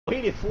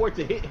waited for it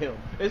to hit him.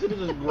 Instead of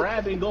just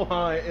grabbing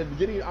Gohan and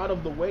getting out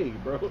of the way,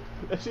 bro.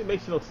 That shit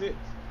makes no sense.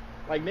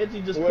 Like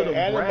Neji just could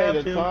have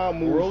grabbed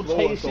him,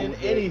 rotation,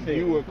 anything.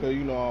 You were, cause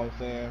you know what I'm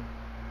saying.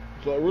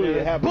 So it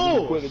really happened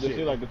really quick. It just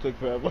seemed like it took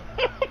forever.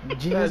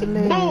 That's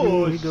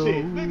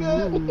bullshit,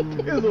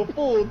 nigga. It was a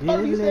full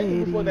 30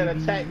 seconds before that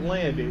attack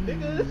landed.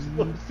 Nigga, this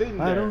was sitting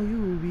there.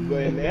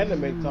 But in the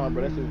anime time,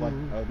 bro, that shit was like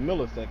a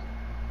millisecond.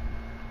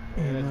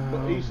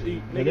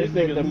 They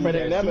said the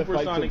Planet Namek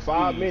fight took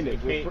 5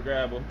 minutes. Can't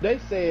grab him. They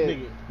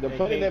said the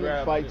Planet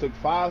Namek fight took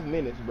 5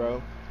 minutes,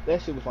 bro.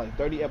 That shit was like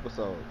 30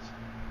 episodes.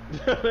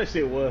 That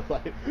shit was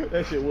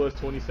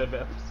 27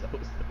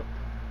 episodes.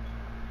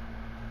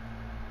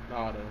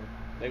 Nah,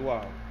 they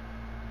wild.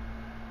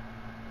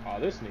 Oh,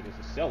 this nigga's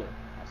a seller.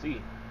 I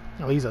see.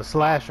 Oh, he's a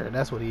slasher.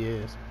 That's what he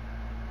is.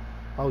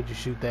 Why would you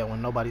shoot that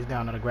when nobody's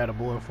down there to grab a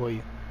board for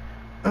you?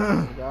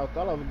 I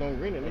thought I was gonna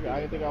green it, nigga.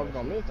 I didn't think I was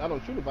gonna miss. I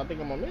don't shoot if I think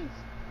I'm gonna miss.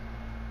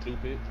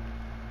 Stupid.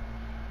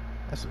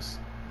 That's just.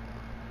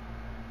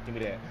 Give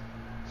me that.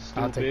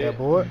 Stupid. I'll take that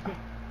board.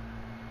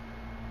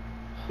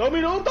 Throw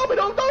me no!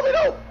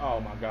 Oh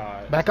my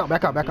god. Back up.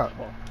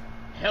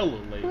 Hella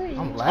late.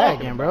 I'm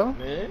lagging, bro.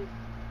 Man.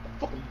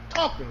 What the fuck are you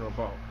talking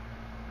about?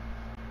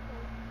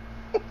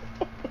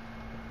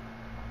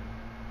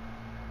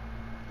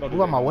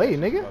 Move out my way,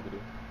 nigga.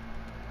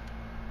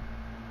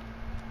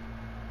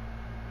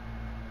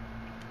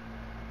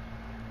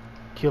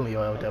 Killing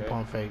your ass with that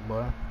pump fake,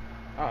 boy.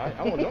 I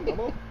won't jump no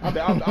more. I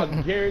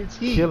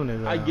guarantee. Killing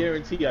his I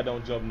guarantee I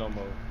don't jump no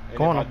more.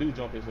 And if I do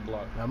jump, it's a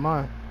block. Not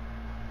mine.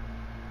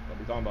 What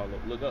we talking about?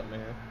 Look up,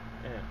 man.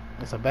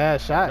 It's a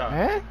bad shot,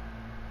 man.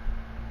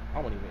 I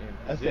won't even end.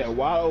 I said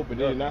wide open.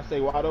 Did it not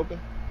say wide open?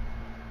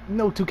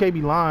 No 2K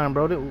be lying,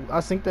 bro. I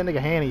sink that nigga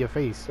hand in your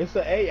face. It's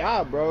the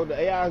AI, bro. The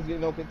AI is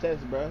getting no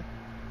contest, bro.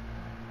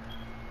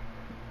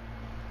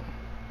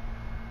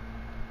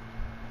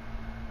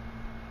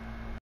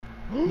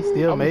 He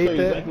still made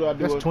that. Exactly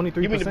that's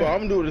 23%. I'm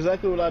gonna do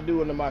exactly what I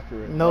do in the my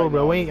career. No, right,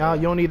 bro. We ain't.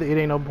 You don't need. It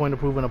ain't no point of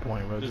proving a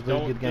point, bro. Just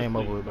get the game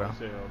over with, bro.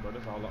 That's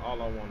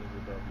all I want is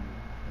a W.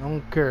 I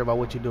don't care about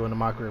what you do in the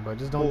my career, bro.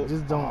 Just don't. I did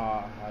the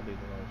wrong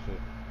shit.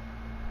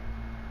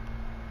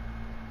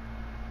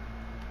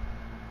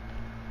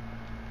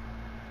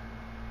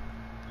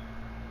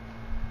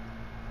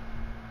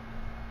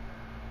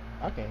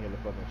 I can't hit the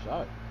fucking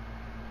shot.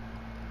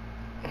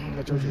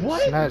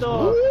 What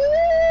the?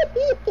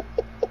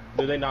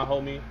 Did they not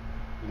hold me?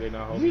 Did they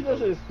not hold me? You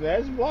just a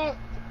snatch block?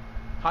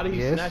 How did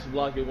he snatch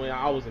block it when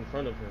I was in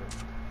front of him?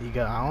 You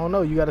got. I don't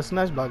know. You got a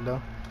snatch block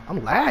though.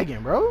 I'm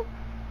lagging, bro.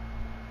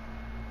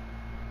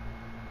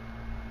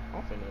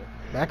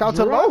 Back out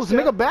to Lowe's,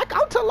 nigga. Back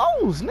out to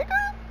Lowe's,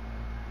 nigga.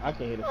 I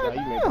can't hit a shot.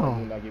 You made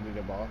me not give me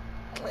the ball.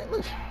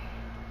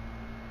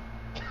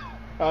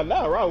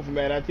 Nah, Ralph,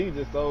 man. IT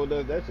just sold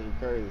us. That shit was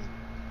crazy.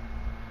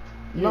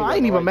 No, I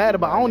ain't even mad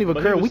about. I don't even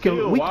care. We can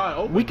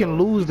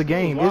lose the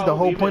game. Is the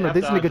whole point of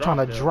this nigga trying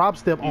to drop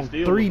step on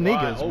 3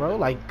 niggas, bro?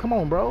 Like, come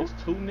on, bro. There's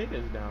 2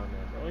 niggas down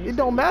there, bro. It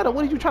don't matter.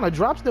 What are you trying to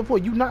drop step for?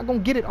 You not gonna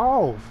get it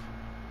off.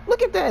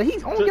 Look at that.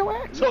 He's on your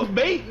ass. So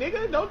bait,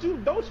 nigga. Don't you?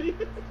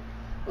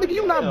 Nigga,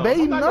 you not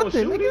baiting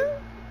nothing, nigga.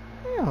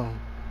 Damn.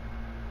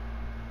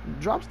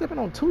 Drop stepping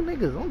on 2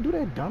 niggas. Don't do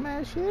that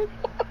dumbass shit.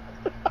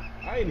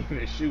 I ain't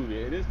even shoot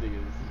it. This nigga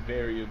is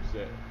very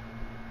upset.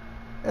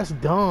 That's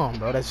dumb,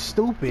 bro. That's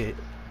stupid.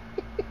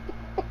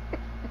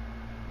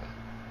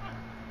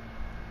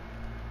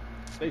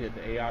 They did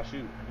the AI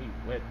shoot. He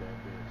wet that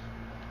bitch.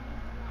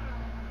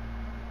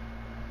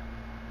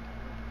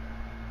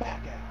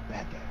 Back out.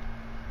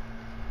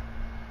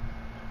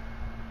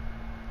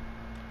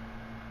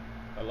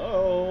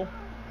 Hello.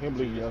 Can't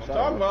believe you. I'm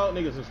talking about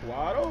niggas is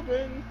wide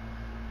open.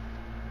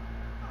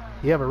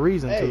 You have a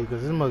reason to,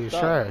 because this mug is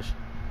trash.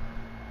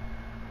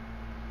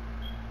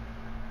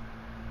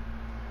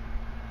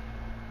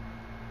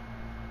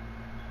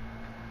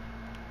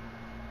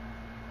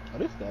 Oh,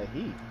 this that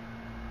heat.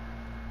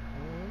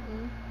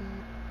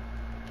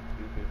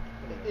 Stupid.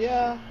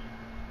 Yeah.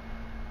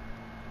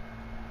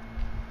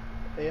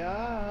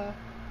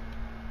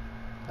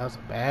 That was a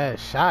bad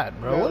shot,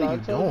 bro. What are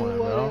you doing,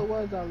 bro? It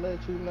was, I'll let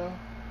you know.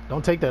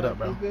 Don't take that up,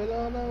 bro.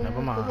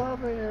 Never mind. I'm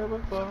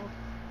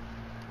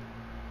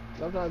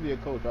trying to be a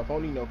coach. I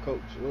don't need no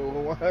coach.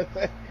 What I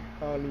say?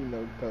 I don't need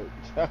no coach.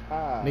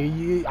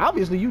 Nigga,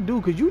 obviously you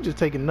do, because you just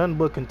taking nothing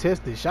but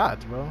contested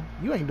shots, bro.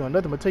 You ain't doing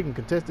nothing but taking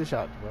contested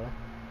shots, bro.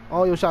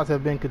 All your shots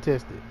have been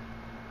contested.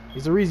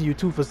 It's the reason you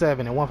 2 for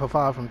 7 and 1 for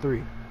 5 from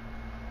 3.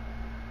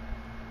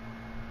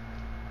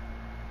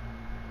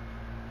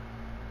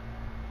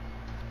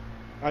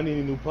 I need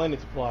a new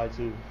planet supply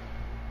too.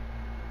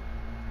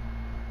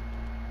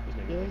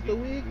 Just a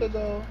week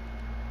ago,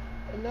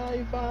 and now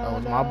you find that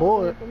was my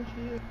board. But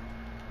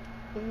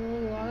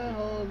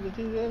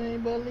you just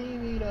ain't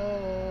believe me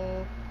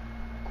though.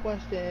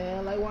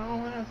 Question like, why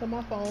don't I answer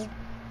my phone?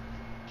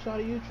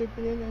 Shawty, you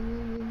tripping in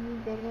and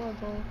you got my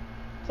phone.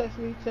 Text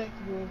me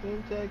textbooks,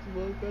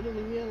 better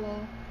leave me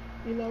alone.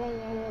 You know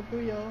I'm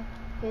free, y'all.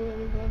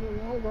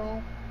 I'm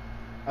grown.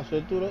 I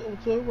should do the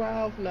to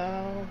Ralph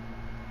now.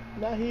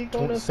 Now he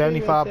gonna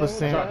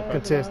 75%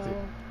 contested.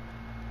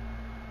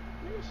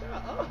 Nigga, shut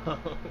up.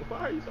 Why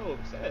are you so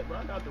upset, bro?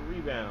 I got the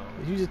rebound.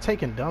 You just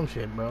taking dumb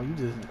shit, bro. You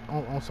just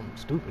on some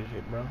stupid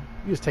shit, bro.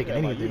 You just taking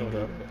anything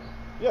up.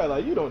 Yeah,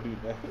 like you don't do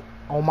that.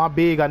 On my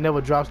big, I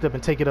never drop step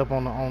and take it up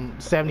on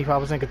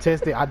 75%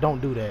 contested. I don't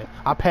do that.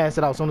 I pass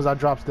it out as soon as I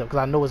drop step because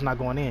I know it's not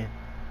going in.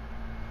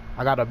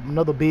 I got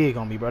another big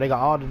on me, bro. They got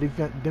all the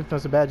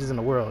defensive badges in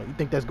the world. You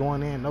think that's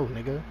going in? No,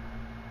 nigga.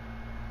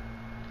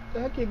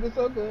 That kick is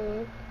so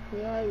good.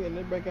 Yeah,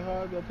 they break it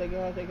hard, go take it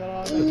hard, take it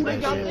hard.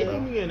 Nigga, I'm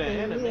thinking me in the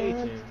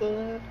animation.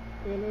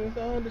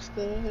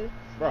 Understood.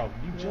 Bro,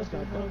 you just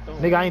got dunked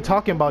on. Nigga, I ain't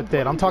talking about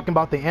that. I'm talking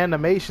about the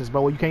animations,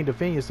 bro, where you can't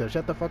defend yourself.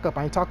 Shut the fuck up.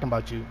 I ain't talking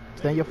about you.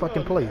 Stay in your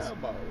fucking place.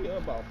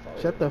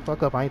 Shut the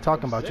fuck up. I ain't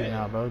talking about you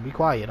now, bro. Be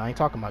quiet. I ain't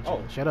talking about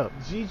you. Shut up.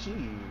 GG's.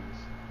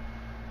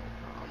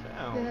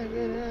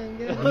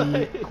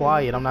 Be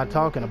quiet. I'm not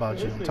talking about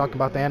you. I'm talking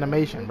about the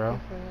animation, bro.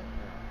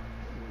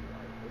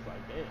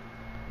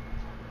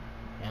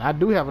 And I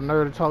do have a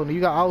nerve to talk to you.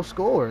 You got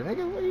outscored.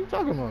 Nigga, what are you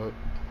talking about?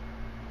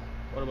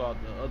 What about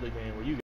the other game where you